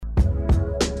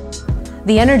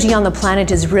The energy on the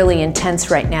planet is really intense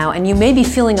right now, and you may be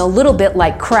feeling a little bit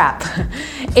like crap.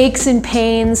 Aches and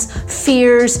pains,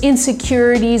 fears,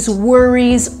 insecurities,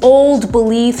 worries, old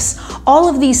beliefs, all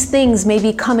of these things may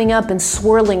be coming up and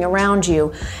swirling around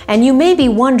you. And you may be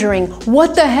wondering,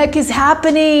 what the heck is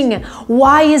happening?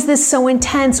 Why is this so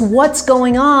intense? What's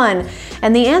going on?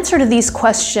 And the answer to these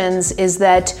questions is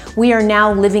that we are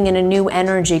now living in a new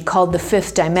energy called the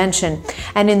fifth dimension.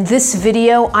 And in this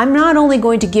video, I'm not only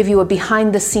going to give you a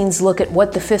behind-the-scenes look at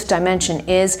what the fifth dimension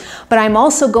is, but I'm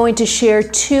also going to share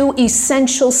 2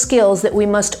 essential skills that we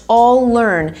must all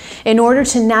learn in order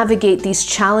to navigate these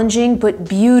challenging but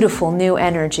beautiful new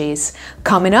energies.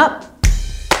 Coming up.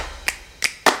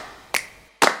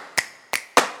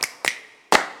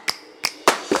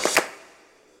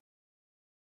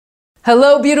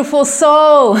 Hello, beautiful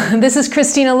soul. This is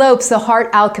Christina Lopes, the Heart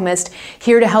Alchemist,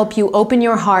 here to help you open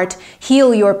your heart,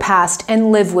 heal your past,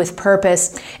 and live with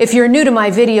purpose. If you're new to my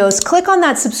videos, click on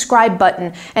that subscribe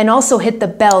button and also hit the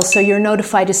bell so you're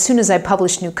notified as soon as I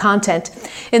publish new content.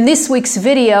 In this week's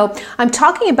video, I'm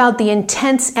talking about the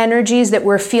intense energies that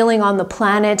we're feeling on the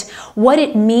planet, what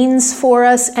it means for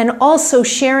us, and also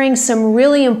sharing some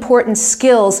really important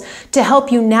skills to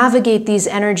help you navigate these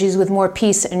energies with more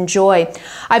peace and joy.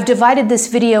 I've divided this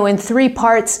video in 3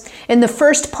 parts. In the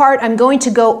first part, I'm going to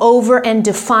go over and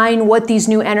define what these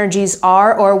new energies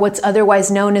are, or what's otherwise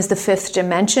known as the fifth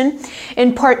dimension.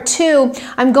 In part 2,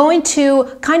 I'm going to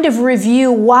kind of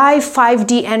review why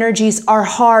 5D energies are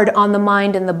hard on the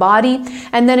mind and the body.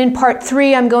 And then in part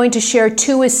 3, I'm going to share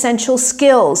 2 essential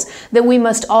skills that we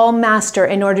must all master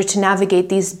in order to navigate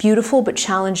these beautiful but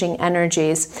challenging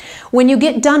energies. When you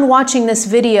get done watching this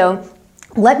video,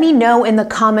 let me know in the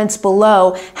comments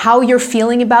below how you're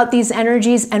feeling about these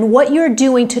energies and what you're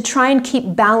doing to try and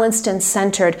keep balanced and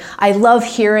centered. I love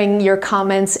hearing your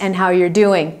comments and how you're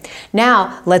doing.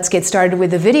 Now, let's get started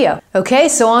with the video. Okay,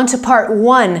 so on to part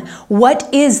 1. What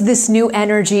is this new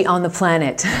energy on the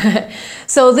planet?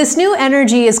 So this new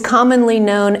energy is commonly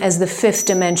known as the fifth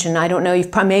dimension. I don't know,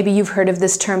 maybe you've heard of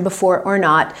this term before or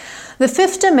not. The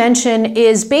fifth dimension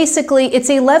is basically,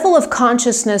 it's a level of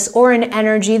consciousness or an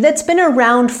energy that's been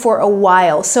around for a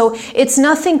while. So it's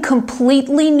nothing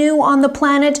completely new on the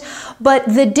planet, but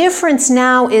the difference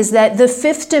now is that the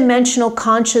fifth dimensional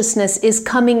consciousness is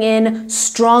coming in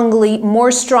strongly,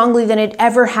 more strongly than it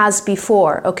ever has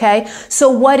before, okay? So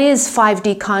what is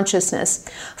 5D consciousness?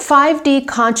 5D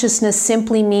consciousness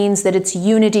simply means that it's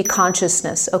unity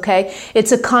consciousness, okay?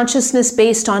 It's a consciousness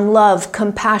based on love,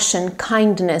 compassion,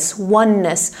 kindness,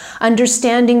 oneness,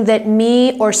 understanding that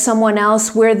me or someone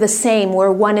else, we're the same,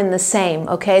 we're one and the same,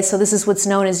 okay? So this is what's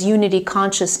known as unity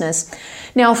consciousness.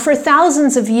 Now, for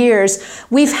thousands of years,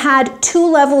 we've had 2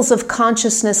 levels of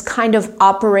consciousness kind of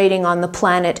operating on the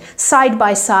planet, side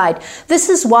by side. This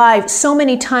is why so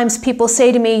many times people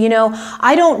say to me, you know,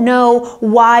 I don't know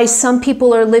why some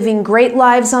people are living great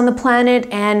lives on the planet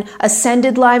and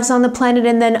ascended lives on the planet,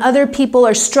 and then other people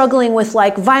are struggling with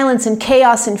like violence and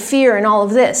chaos and fear and all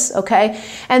of this, okay?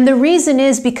 And the reason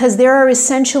is because there are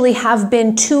essentially have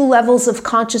been 2 levels of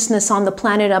consciousness on the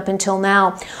planet up until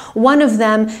now. One of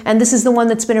them, and this is the one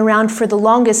that's been around for the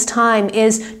longest time,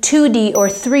 is 2D or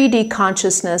 3D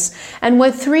consciousness. And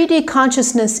what 3D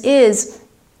consciousness is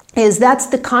that's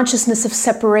the consciousness of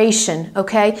separation,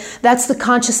 okay? That's the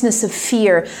consciousness of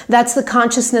fear. That's the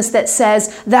consciousness that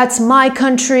says, that's my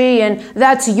country and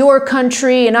that's your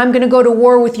country and I'm going to go to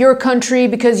war with your country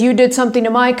because you did something to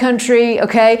my country,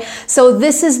 okay? So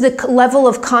this is the level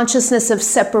of consciousness of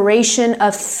separation,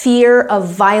 of fear, of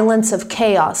violence, of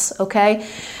chaos, okay?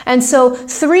 And so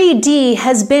 3D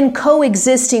has been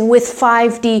coexisting with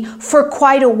 5D for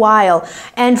quite a while.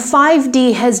 And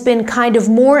 5D has been kind of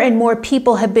more and more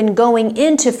people have been going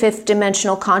into fifth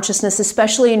dimensional consciousness,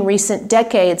 especially in recent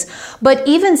decades. But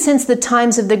even since the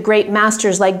times of the great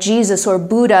masters like Jesus or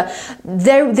Buddha,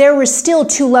 there were still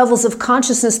 2 levels of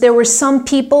consciousness. There were some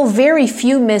people, very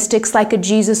few mystics like a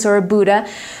Jesus or a Buddha,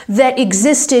 that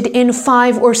existed in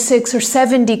 5 or 6 or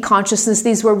 7D consciousness.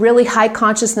 These were really high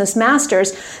consciousness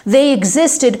masters. They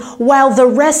existed while the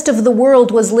rest of the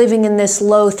world was living in this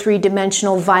low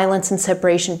 3-dimensional violence and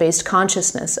separation-based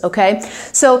consciousness, okay?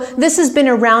 So this has been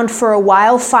around for a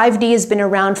while. 5D has been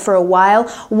around for a while.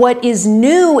 What is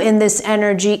new in this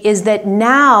energy is that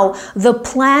now the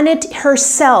planet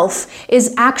herself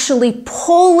is actually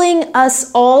pulling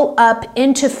us all up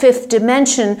into 5th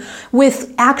dimension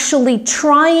with actually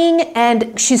trying,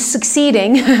 and she's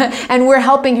succeeding, and we're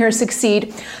helping her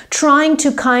succeed, trying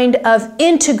to kind of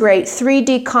integrate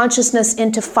 3D consciousness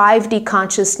into 5D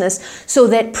consciousness so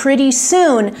that pretty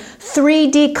soon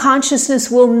 3D consciousness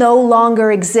will no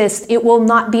longer exist. It will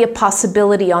not be a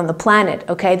possibility on the planet,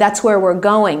 okay? That's where we're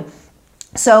going.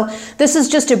 So this is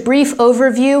just a brief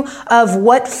overview of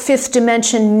what fifth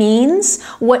dimension means,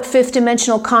 what fifth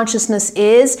dimensional consciousness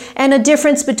is, and a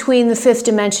difference between the fifth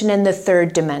dimension and the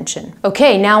third dimension.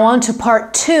 Okay, now on to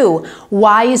part 2.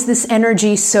 Why is this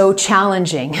energy so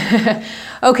challenging?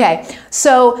 Okay,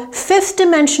 so fifth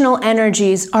dimensional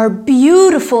energies are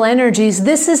beautiful energies.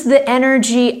 This is the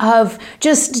energy of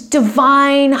just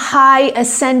divine, high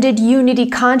ascended unity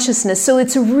consciousness. So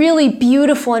it's a really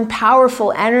beautiful and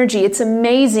powerful energy. It's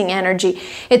amazing energy.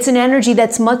 It's an energy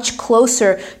that's much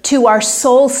closer to our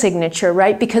soul signature,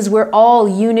 right? Because we're all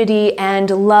unity and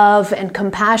love and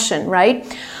compassion,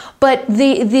 right? But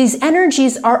these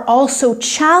energies are also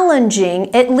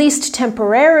challenging, at least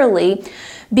temporarily,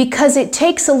 because it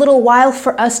takes a little while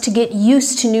for us to get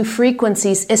used to new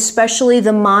frequencies, especially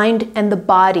the mind and the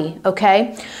body,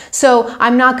 okay? So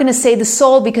I'm not going to say the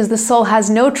soul because the soul has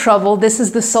no trouble. This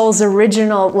is the soul's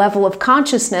original level of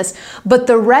consciousness. But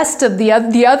the rest of the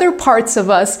other parts of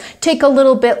us take a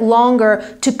little bit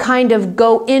longer to kind of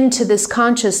go into this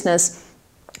consciousness.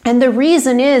 And the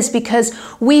reason is because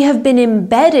we have been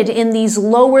embedded in these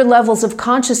lower levels of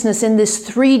consciousness in this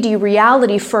 3D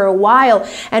reality for a while.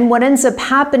 And what ends up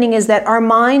happening is that our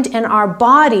mind and our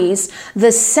bodies,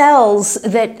 the cells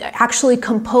that actually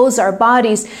compose our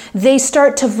bodies, they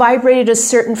start to vibrate at a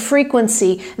certain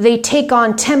frequency. They take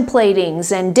on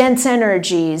templatings and dense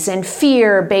energies and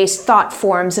fear-based thought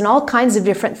forms and all kinds of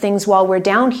different things while we're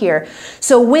down here.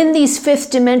 So when these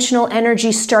fifth dimensional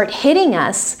energies start hitting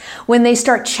us, when they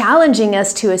start challenging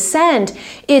us to ascend,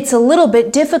 it's a little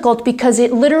bit difficult because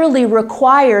it literally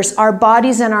requires our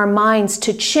bodies and our minds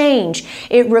to change.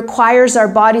 It requires our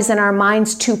bodies and our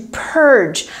minds to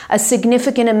purge a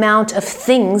significant amount of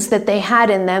things that they had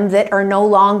in them that are no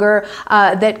longer,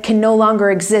 that can no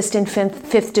longer exist in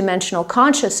fifth dimensional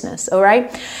consciousness, all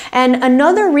right? And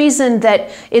another reason that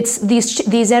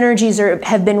these energies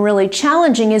have been really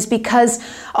challenging is because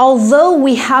although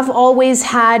we have always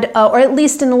had, or at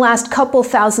least in the last couple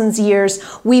thousands years,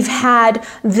 we've had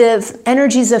the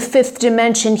energies of fifth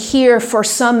dimension here for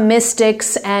some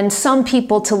mystics and some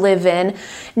people to live in.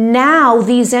 Now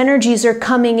these energies are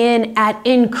coming in at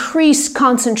increased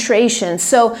concentration.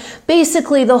 So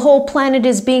basically the whole planet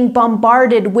is being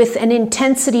bombarded with an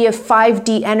intensity of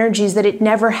 5D energies that it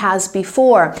never has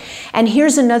before. And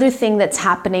here's another thing that's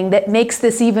happening that makes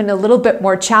this even a little bit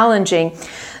more challenging.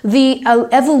 The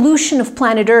evolution of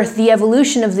planet Earth, the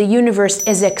evolution of the universe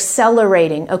is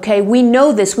accelerating, okay? We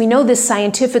know this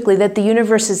scientifically, that the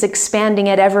universe is expanding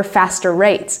at ever faster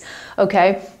rates,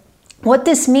 okay? What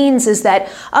this means is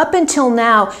that up until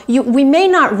now, we may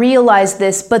not realize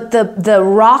this, but the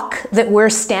rock that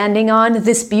we're standing on,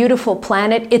 this beautiful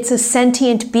planet, it's a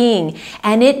sentient being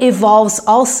and it evolves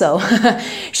also.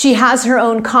 She has her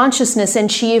own consciousness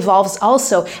and she evolves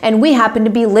also, and we happen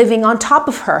to be living on top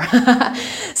of her.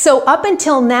 So up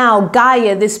until now,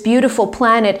 Gaia, this beautiful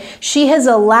planet, she has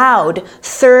allowed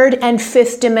third and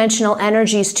fifth dimensional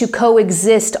energies to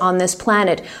coexist on this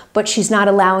planet, but she's not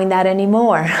allowing that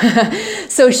anymore.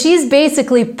 So she's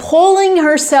basically pulling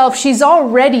herself, she's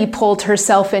already pulled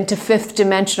herself into fifth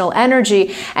dimensional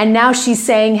energy, and now she's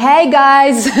saying, hey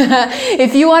guys,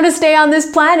 if you want to stay on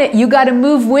this planet, you got to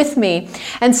move with me.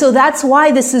 And so that's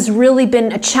why this has really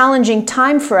been a challenging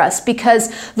time for us, because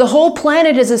the whole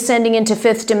planet is ascending into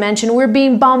fifth dimension. We're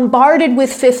being bombarded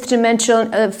with fifth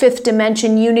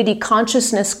dimension unity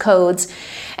consciousness codes,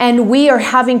 and we are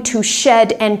having to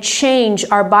shed and change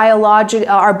our biology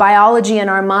and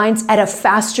our minds at a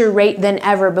faster rate than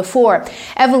ever before.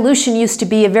 Evolution used to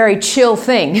be a very chill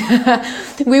thing.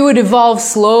 We would evolve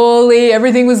slowly,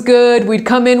 everything was good, we'd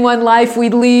come in one life,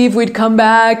 we'd leave, we'd come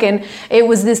back, and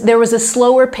there was a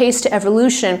slower pace to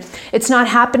evolution. It's not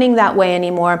happening that way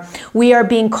anymore. We are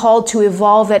being called to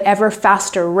evolve at ever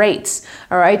faster rates,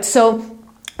 all right? So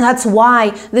that's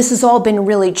why this has all been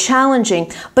really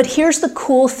challenging. But here's the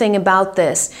cool thing about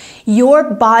this. Your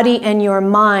body and your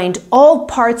mind, all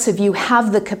parts of you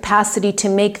have the capacity to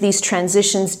make these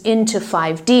transitions into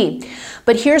 5D.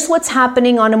 But here's what's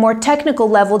happening on a more technical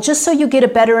level, just so you get a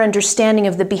better understanding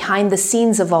of the behind the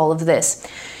scenes of all of this.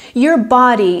 Your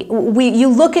body, you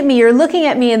look at me, you're looking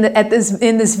at me in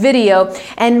this video,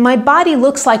 and my body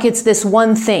looks like it's this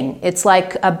one thing. It's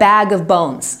like a bag of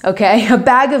bones, okay? A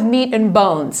bag of meat and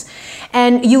bones.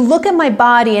 And you look at my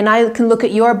body, and I can look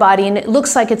at your body, and it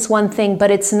looks like it's one thing, but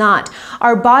it's not.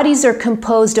 Our bodies are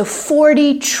composed of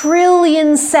 40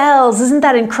 trillion cells. Isn't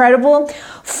that incredible?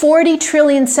 40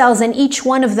 trillion cells, and each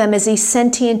one of them is a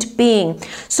sentient being.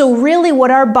 So really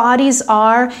what our bodies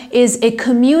are is a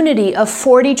community of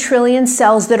 40 trillion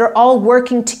cells that are all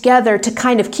working together to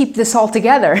kind of keep this all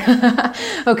together.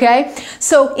 Okay?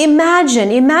 So imagine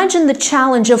the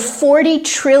challenge of 40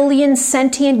 trillion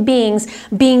sentient beings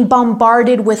being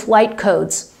bombarded with light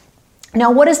codes. Now,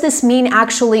 what does this mean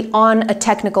actually on a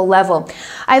technical level?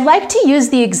 I like to use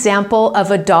the example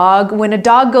of a dog. When a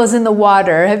dog goes in the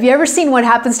water, have you ever seen what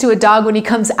happens to a dog when he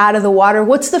comes out of the water?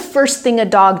 What's the first thing a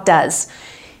dog does?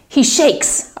 He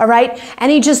shakes, all right?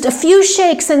 And he just a few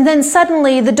shakes, and then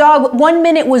suddenly the dog 1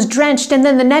 minute was drenched, and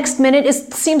then the next minute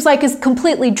seems like it's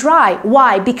completely dry.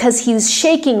 Why? Because he's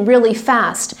shaking really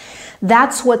fast.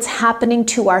 That's what's happening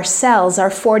to our cells,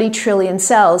 our 40 trillion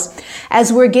cells.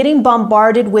 As we're getting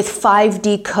bombarded with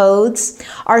 5D codes,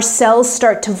 our cells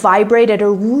start to vibrate at a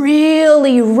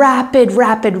really rapid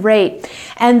rate.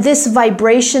 And this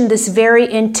vibration, this very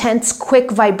intense, quick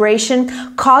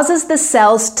vibration, causes the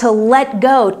cells to let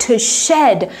go, to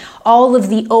shed all of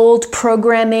the old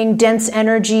programming, dense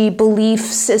energy, belief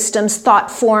systems, thought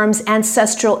forms,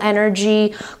 ancestral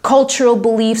energy, cultural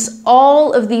beliefs.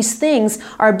 All of these things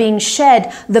are being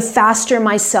shed the faster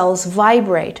my cells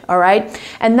vibrate, all right?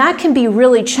 And that can be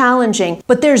really challenging.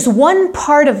 But there's one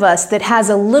part of us that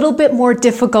has a little bit more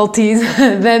difficulties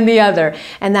than the other,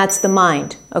 and that's the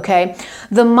mind. Okay,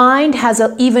 the mind has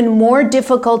even more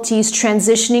difficulties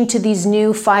transitioning to these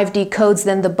new 5D codes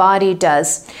than the body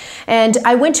does. And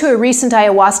I went to a recent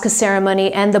ayahuasca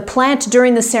ceremony, and the plant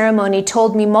during the ceremony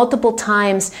told me multiple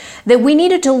times that we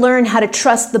needed to learn how to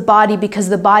trust the body because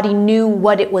the body knew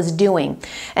what it was doing.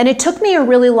 And it took me a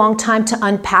really long time to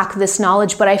unpack this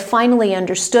knowledge, but I finally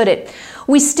understood it.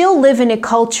 We still live in a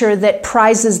culture that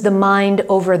prizes the mind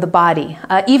over the body.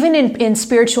 Even in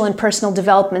spiritual and personal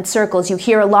development circles, you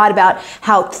hear a lot about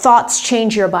how thoughts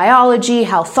change your biology,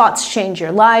 how thoughts change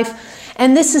your life.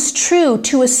 And this is true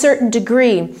to a certain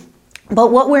degree.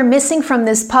 But what we're missing from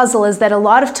this puzzle is that a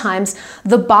lot of times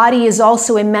the body is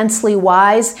also immensely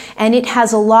wise, and it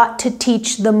has a lot to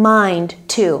teach the mind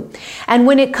too. And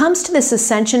when it comes to this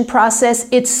ascension process,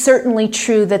 it's certainly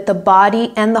true that the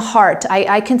body and the heart,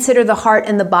 I consider the heart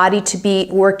and the body to be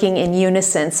working in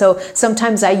unison. So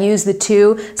sometimes I use the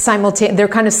two simultaneously. They're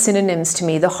kind of synonyms to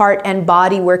me. The heart and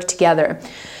body work together.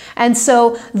 And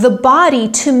so the body,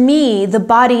 to me, the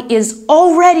body is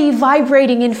already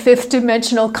vibrating in fifth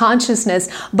dimensional consciousness,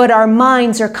 but our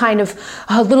minds are kind of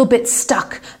a little bit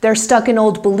stuck. They're stuck in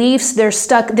old beliefs.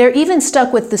 They're even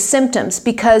stuck with the symptoms,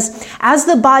 because as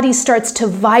the body starts to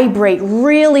vibrate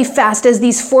really fast, as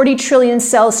these 40 trillion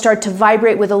cells start to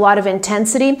vibrate with a lot of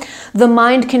intensity, the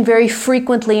mind can very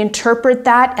frequently interpret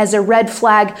that as a red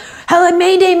flag. Hello,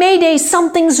 mayday, mayday,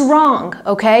 something's wrong,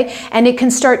 okay? And it can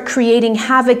start creating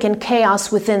havoc and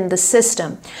chaos within the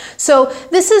system. So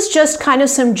this is just kind of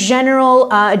some general,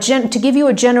 to give you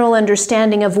a general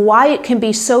understanding of why it can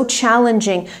be so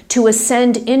challenging to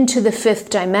ascend into the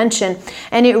fifth dimension.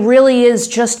 And it really is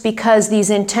just because these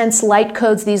intense light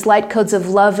codes, these light codes of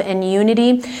love and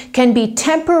unity, can be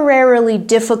temporarily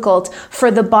difficult for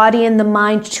the body and the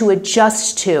mind to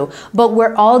adjust to. But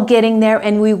we're all getting there,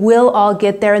 and we will all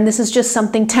get there. And this is just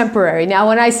something temporary. Now,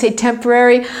 when I say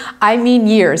temporary, I mean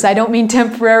years. I don't mean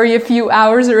temporary a few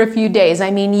hours or a few days. I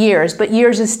mean years, but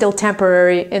years is still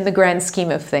temporary in the grand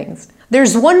scheme of things.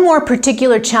 There's one more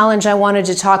particular challenge I wanted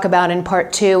to talk about in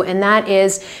part 2, and that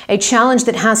is a challenge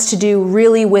that has to do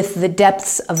really with the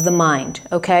depths of the mind,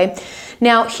 okay?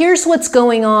 Now, here's what's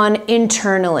going on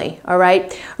internally, all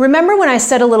right? Remember when I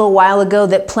said a little while ago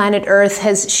that planet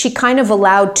Earth she kind of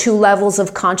allowed 2 levels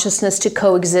of consciousness to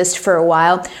coexist for a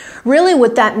while? Really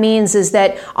what that means is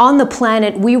that on the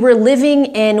planet, we've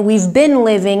been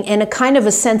living in a kind of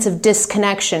a sense of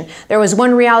disconnection. There was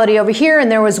one reality over here, and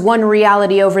there was one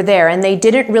reality over there, and they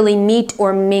didn't really meet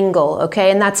or mingle,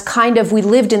 okay? And that's kind of, we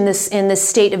lived in this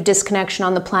state of disconnection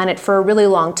on the planet for a really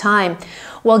long time.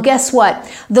 Well, guess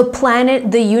what? The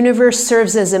planet, the universe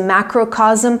serves as a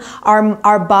macrocosm.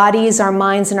 Our bodies, our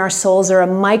minds, and our souls are a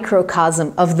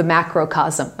microcosm of the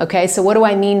macrocosm. Okay, so what do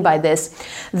I mean by this?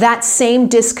 That same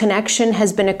disconnection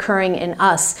has been occurring in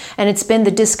us, and it's been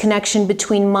the disconnection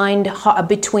between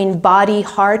body,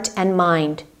 heart, and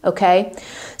mind. Okay,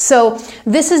 so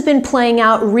this has been playing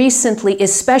out recently,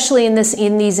 especially in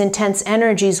these intense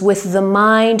energies, with the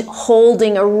mind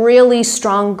holding a really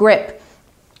strong grip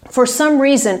For some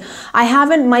reason,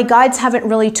 my guides haven't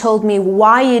really told me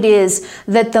why it is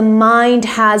that the mind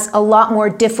has a lot more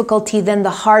difficulty than the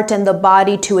heart and the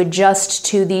body to adjust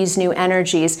to these new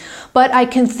energies. But I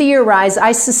can theorize,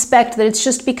 I suspect that it's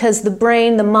just because the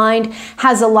brain, the mind,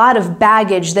 has a lot of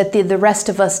baggage that the rest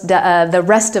of us,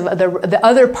 the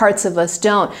other parts of us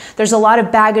don't. There's a lot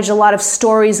of baggage, a lot of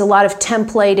stories, a lot of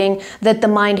templating that the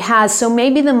mind has. So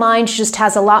maybe the mind just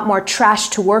has a lot more trash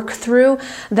to work through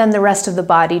than the rest of the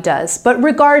body does. But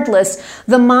regardless,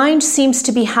 the mind seems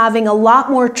to be having a lot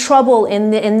more trouble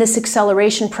in this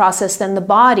acceleration process than the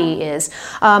body is.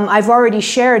 I've already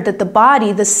shared that the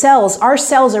body, the cells, our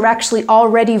cells are actually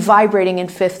already vibrating in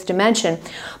fifth dimension.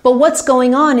 But what's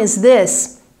going on is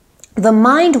this: the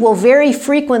mind will very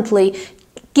frequently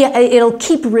it'll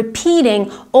keep repeating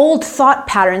old thought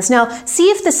patterns. Now,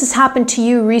 see if this has happened to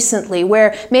you recently,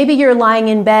 where maybe you're lying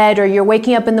in bed or you're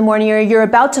waking up in the morning or you're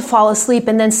about to fall asleep,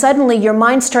 and then suddenly your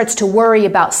mind starts to worry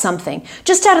about something.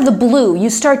 Just out of the blue, you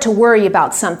start to worry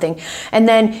about something. And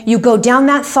then you go down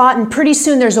that thought, and pretty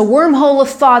soon there's a wormhole of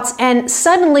thoughts, and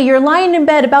suddenly you're lying in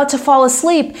bed about to fall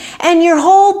asleep, and your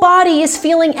whole body is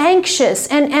feeling anxious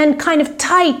and kind of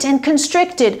tight and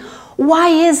constricted. Why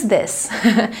is this?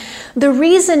 The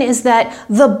reason is that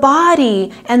the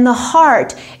body and the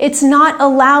heart, it's not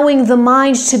allowing the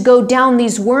mind to go down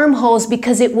these wormholes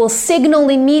because it will signal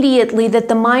immediately that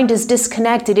the mind is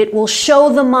disconnected. It will show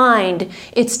the mind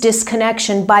its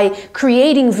disconnection by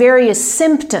creating various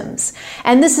symptoms.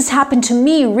 And this has happened to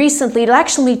me recently. It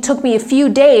actually took me a few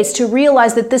days to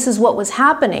realize that this is what was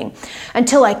happening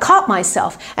until I caught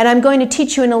myself. And I'm going to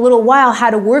teach you in a little while how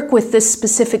to work with this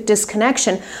specific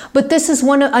disconnection. But this is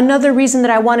another reason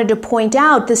that I wanted to point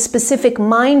out, this specific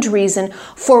mind reason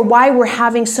for why we're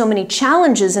having so many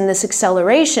challenges in this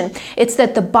acceleration. It's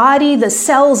that the body, the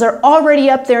cells are already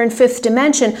up there in fifth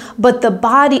dimension, but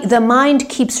the mind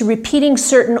keeps repeating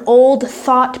certain old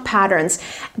thought patterns.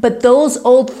 But those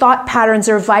old thought patterns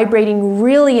are vibrating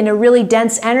really in a really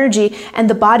dense energy, and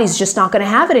the body's just not going to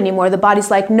have it anymore. The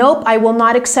body's like, nope, I will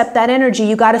not accept that energy.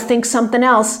 You got to think something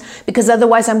else, because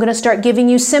otherwise I'm going to start giving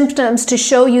you symptoms to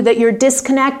show you that you're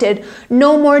disconnected.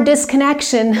 No more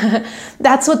disconnection.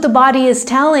 That's what the body is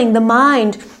telling the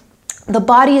mind. The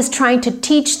body is trying to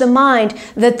teach the mind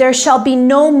that there shall be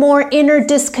no more inner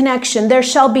disconnection. There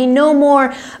shall be no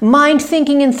more mind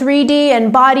thinking in 3D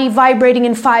and body vibrating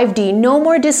in 5D. No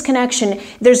more disconnection.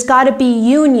 There's got to be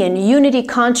union, unity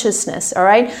consciousness, all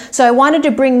right? So I wanted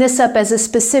to bring this up as a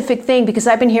specific thing because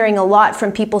I've been hearing a lot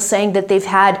from people saying that they've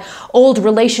had old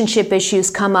relationship issues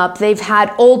come up. They've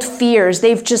had old fears.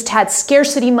 They've just had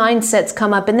scarcity mindsets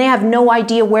come up, and they have no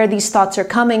idea where these thoughts are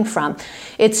coming from.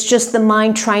 It's just the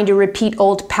mind trying to repeat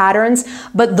old patterns,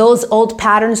 but those old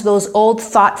patterns, those old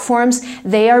thought forms,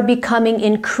 they are becoming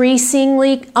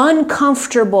increasingly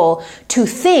uncomfortable to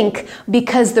think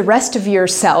because the rest of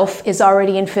yourself is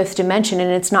already in fifth dimension,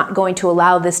 and it's not going to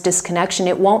allow this disconnection.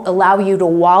 It won't allow you to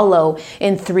wallow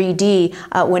in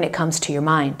 3D when it comes to your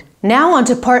mind. Now on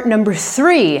to part number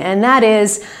 3, and that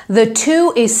is the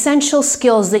 2 essential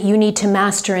skills that you need to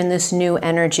master in this new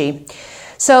energy.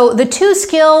 So the 2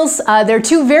 skills, they're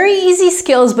 2 very easy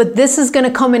skills, but this is going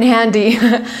to come in handy,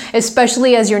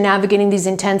 especially as you're navigating these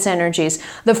intense energies.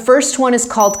 The first one is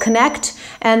called connect,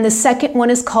 and the second one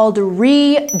is called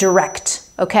redirect,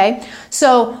 okay?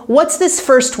 So what's this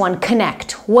first one,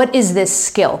 connect? What is this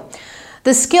skill?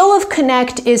 The skill of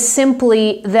connect is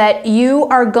simply that you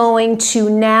are going to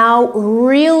now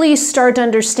really start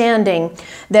understanding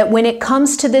that when it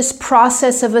comes to this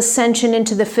process of ascension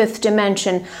into the 5th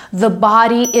dimension, the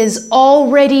body is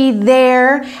already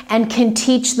there and can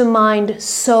teach the mind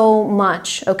so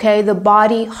much, okay? The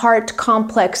body-heart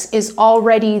complex is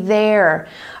already there,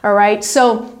 all right?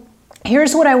 So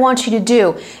here's what I want you to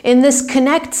do. In this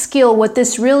connect skill, what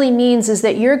this really means is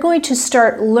that you're going to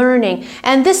start learning.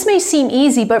 And this may seem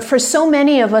easy, but for so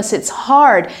many of us, it's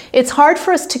hard. It's hard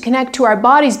for us to connect to our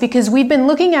bodies because we've been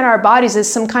looking at our bodies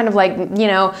as some kind of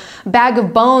bag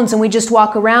of bones, and we just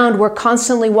walk around. We're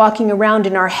constantly walking around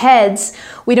in our heads.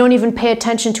 We don't even pay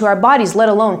attention to our bodies, let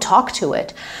alone talk to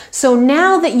it. So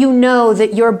now that you know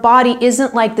that your body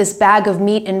isn't like this bag of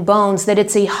meat and bones, that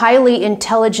it's a highly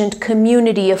intelligent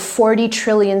community of 40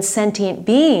 trillion sentient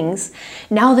beings,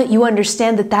 now that you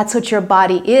understand that that's what your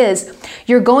body is,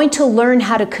 you're going to learn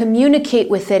how to communicate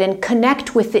with it and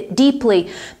connect with it deeply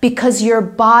because your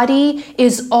body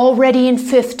is already in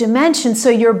 5th dimension. So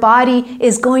your body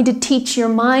is going to teach your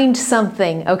mind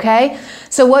something, okay?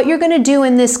 So what you're going to do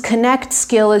in this connect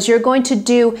skill is you're going to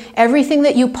do everything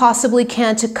that you possibly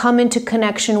can to come into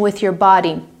connection with your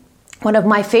body. One of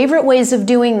my favorite ways of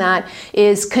doing that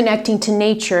is connecting to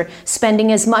nature,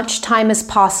 spending as much time as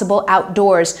possible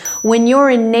outdoors. When you're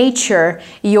in nature,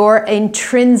 you're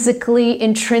intrinsically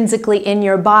in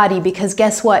your body, because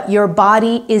guess what? Your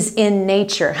body is in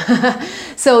nature.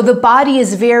 So the body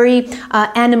is very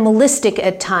animalistic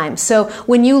at times. So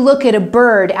when you look at a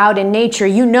bird out in nature,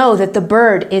 you know that the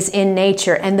bird is in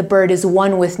nature and the bird is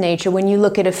one with nature. When you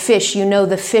look at a fish, you know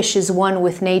the fish is one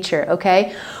with nature,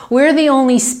 okay? We're the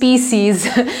only species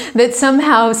that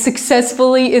somehow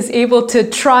successfully is able to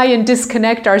try and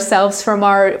disconnect ourselves from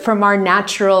our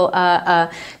natural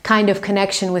kind of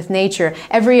connection with nature.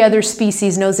 Every other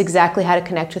species knows exactly how to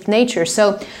connect with nature.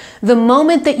 So the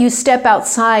moment that you step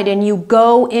outside and you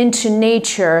go into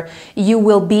nature, you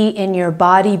will be in your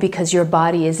body because your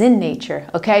body is in nature.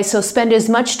 Okay, so spend as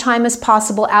much time as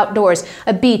possible outdoors,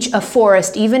 a beach, a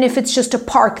forest, even if it's just a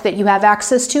park that you have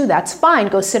access to, that's fine.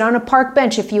 Go sit on a park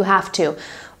bench if you have to.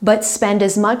 But spend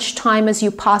as much time as you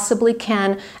possibly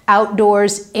can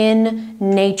outdoors in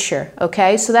nature,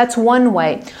 okay? So that's one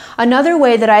way. Another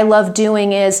way that I love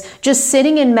doing is just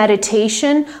sitting in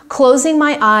meditation, closing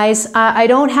my eyes. I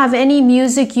don't have any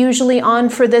music usually on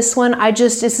for this one.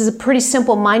 This is a pretty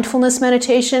simple mindfulness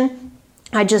meditation.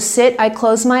 I just sit, I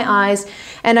close my eyes,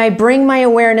 and I bring my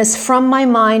awareness from my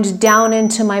mind down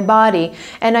into my body,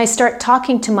 and I start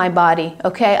talking to my body,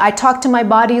 okay? I talk to my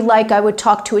body like I would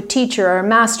talk to a teacher or a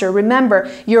master.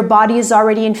 Remember, your body is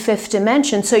already in 5th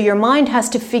dimension, so your mind has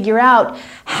to figure out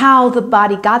how the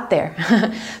body got there.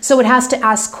 So it has to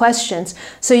ask questions.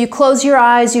 So you close your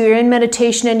eyes, you're in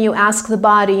meditation, and you ask the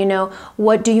body,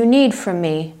 what do you need from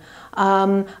me?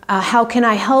 How can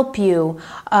I help you?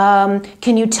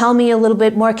 Can you tell me a little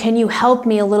bit more? Can you help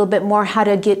me a little bit more how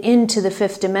to get into the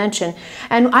 5th dimension?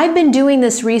 And I've been doing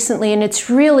this recently, and it's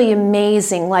really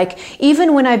amazing. Like,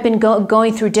 even when I've been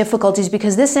going through difficulties,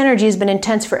 because this energy has been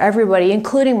intense for everybody,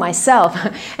 including myself.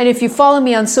 And if you follow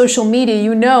me on social media,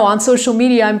 on social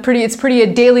media, it's pretty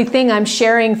a daily thing. I'm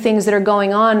sharing things that are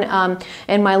going on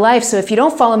in my life. So if you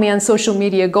don't follow me on social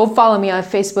media, go follow me on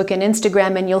Facebook and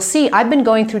Instagram, and you'll see I've been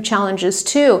going through challenges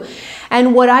too.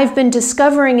 And what I've been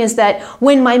discovering is that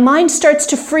when my mind starts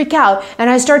to freak out and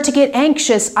I start to get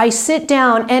anxious, I sit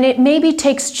down, and it maybe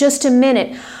takes just a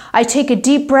minute. I take a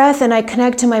deep breath and I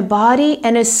connect to my body,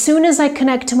 and as soon as I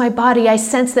connect to my body, I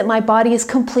sense that my body is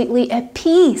completely at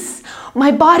peace.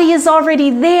 My body is already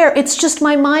there. It's just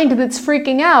my mind that's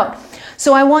freaking out.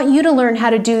 So I want you to learn how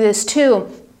to do this too.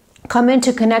 Come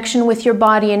into connection with your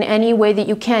body in any way that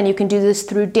you can. You can do this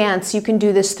through dance. You can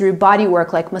do this through body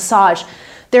work like massage.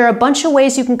 There are a bunch of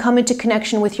ways you can come into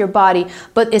connection with your body,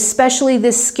 but especially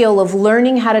this skill of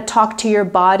learning how to talk to your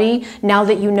body, now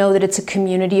that you know that it's a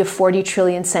community of 40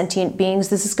 trillion sentient beings,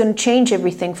 this is going to change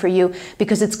everything for you,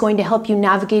 because it's going to help you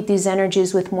navigate these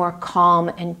energies with more calm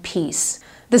and peace.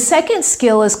 The second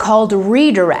skill is called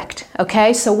redirect,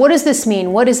 okay? So what does this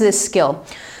mean? What is this skill?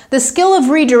 The skill of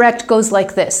redirect goes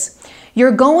like this.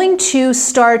 You're going to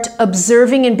start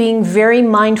observing and being very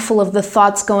mindful of the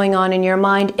thoughts going on in your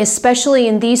mind, especially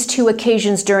in these 2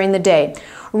 occasions during the day.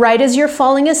 Right as you're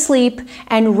falling asleep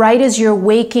and right as you're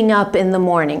waking up in the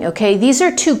morning, okay? These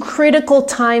are 2 critical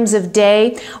times of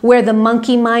day where the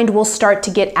monkey mind will start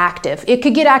to get active. It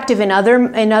could get active in other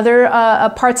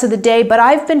parts of the day, but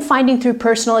I've been finding through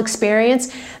personal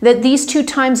experience that these 2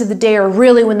 times of the day are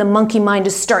really when the monkey mind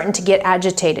is starting to get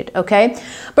agitated, okay?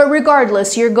 But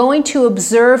regardless, you're going to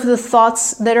observe the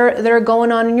thoughts that are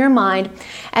going on in your mind,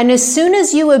 and as soon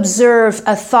as you observe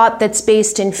a thought that's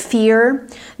based in fear,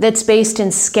 that's based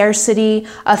in scarcity,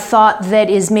 a thought that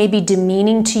is maybe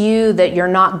demeaning to you, that you're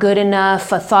not good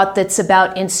enough, a thought that's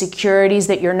about insecurities,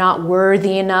 that you're not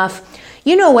worthy enough.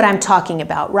 You know what I'm talking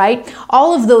about, right?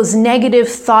 All of those negative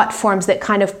thought forms that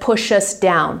kind of push us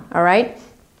down, all right?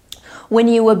 When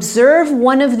you observe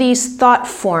one of these thought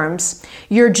forms,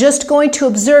 you're just going to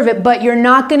observe it, but you're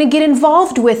not going to get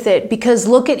involved with it, because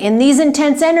in these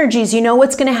intense energies, you know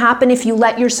what's going to happen if you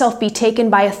let yourself be taken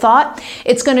by a thought?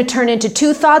 It's going to turn into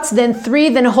 2 thoughts, then 3,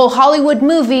 then a whole Hollywood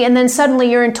movie, and then suddenly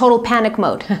you're in total panic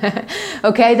mode.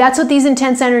 Okay, that's what these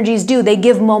intense energies do. They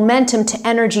give momentum to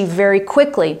energy very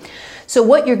quickly. So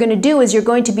what you're going to do is you're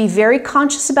going to be very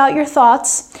conscious about your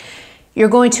thoughts. You're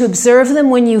going to observe them.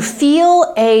 When you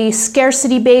feel a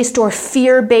scarcity-based or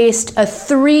fear-based, a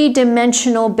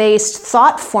 3-dimensional based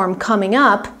thought form coming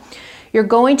up, You're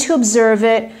going to observe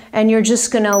it and you're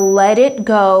just going to let it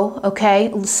go, okay?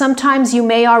 Sometimes you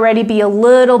may already be a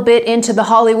little bit into the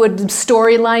Hollywood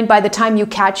storyline by the time you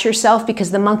catch yourself,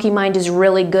 because the monkey mind is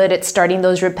really good at starting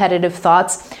those repetitive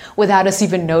thoughts without us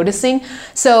even noticing.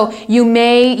 So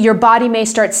your body may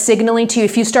start signaling to you.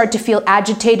 If you start to feel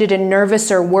agitated and nervous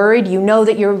or worried, you know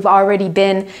that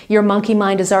your monkey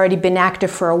mind has already been active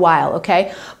for a while,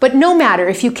 okay? But no matter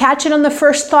if you catch it on the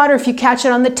first thought or if you catch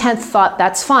it on the 10th thought,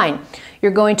 that's fine.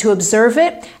 You're going to observe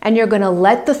it and you're going to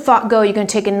let the thought go. You're going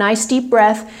to take a nice deep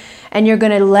breath and you're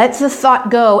going to let the thought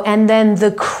go. And then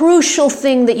the crucial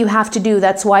thing that you have to do,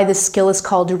 that's why this skill is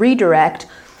called redirect.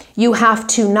 You have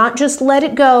to not just let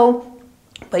it go,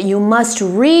 but you must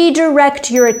redirect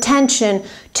your attention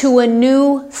to a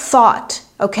new thought.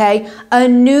 Okay, a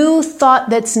new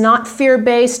thought that's not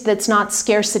fear-based, that's not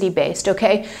scarcity-based,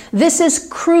 okay? This is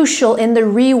crucial in the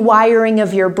rewiring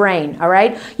of your brain, all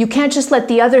right? You can't just let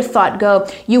the other thought go.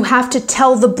 You have to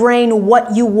tell the brain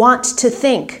what you want to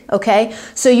think, okay?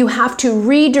 So you have to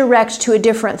redirect to a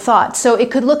different thought. So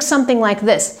it could look something like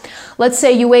this. Let's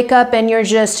say you wake up and you're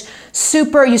just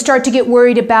you start to get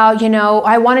worried about,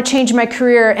 I want to change my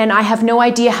career and I have no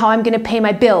idea how I'm going to pay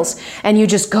my bills. And you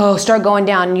just start going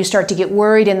down and you start to get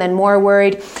worried and then more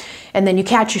worried. And then you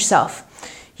catch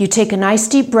yourself. You take a nice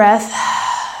deep breath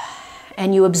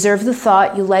and you observe the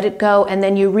thought, you let it go, and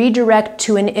then you redirect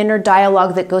to an inner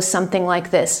dialogue that goes something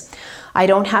like this. I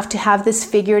don't have to have this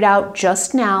figured out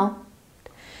just now.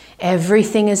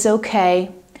 Everything is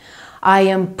okay. I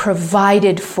am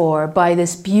provided for by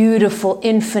this beautiful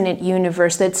infinite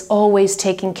universe that's always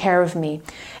taking care of me.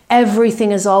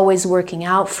 Everything is always working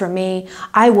out for me.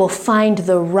 I will find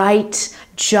the right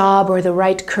job or the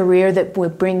right career that will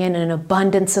bring in an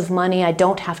abundance of money. I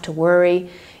don't have to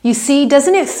worry. You see,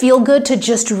 doesn't it feel good to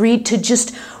just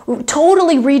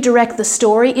totally redirect the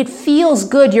story? It feels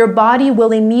good. Your body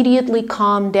will immediately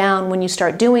calm down when you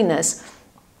start doing this.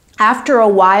 After a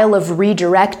while of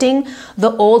redirecting,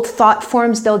 the old thought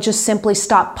forms, they'll just simply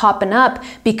stop popping up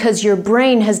because your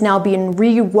brain has now been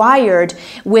rewired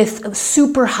with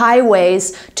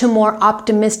superhighways to more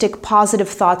optimistic, positive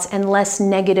thoughts and less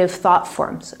negative thought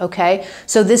forms, okay?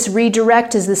 So this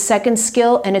redirect is the second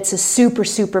skill, and it's a super,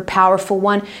 super powerful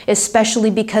one, especially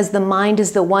because the mind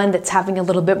is the one that's having a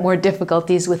little bit more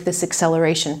difficulties with this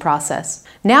acceleration process.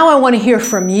 Now I want to hear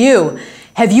from you.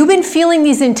 Have you been feeling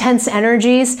these intense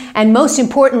energies? And most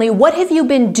importantly, what have you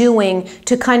been doing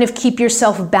to kind of keep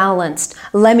yourself balanced?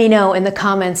 Let me know in the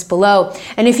comments below.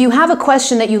 And if you have a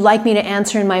question that you'd like me to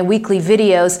answer in my weekly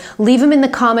videos, leave them in the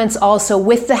comments also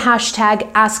with the hashtag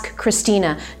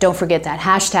AskChristina. Don't forget that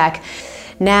hashtag.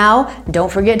 Now,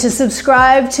 don't forget to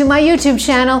subscribe to my YouTube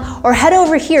channel or head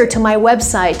over here to my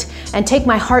website and take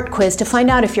my heart quiz to find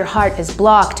out if your heart is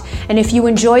blocked. And if you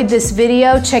enjoyed this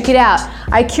video, check it out.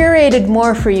 I curated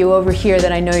more for you over here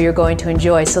that I know you're going to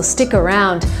enjoy, so stick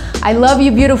around. I love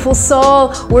you, beautiful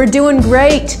soul. We're doing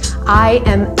great. I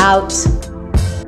am out.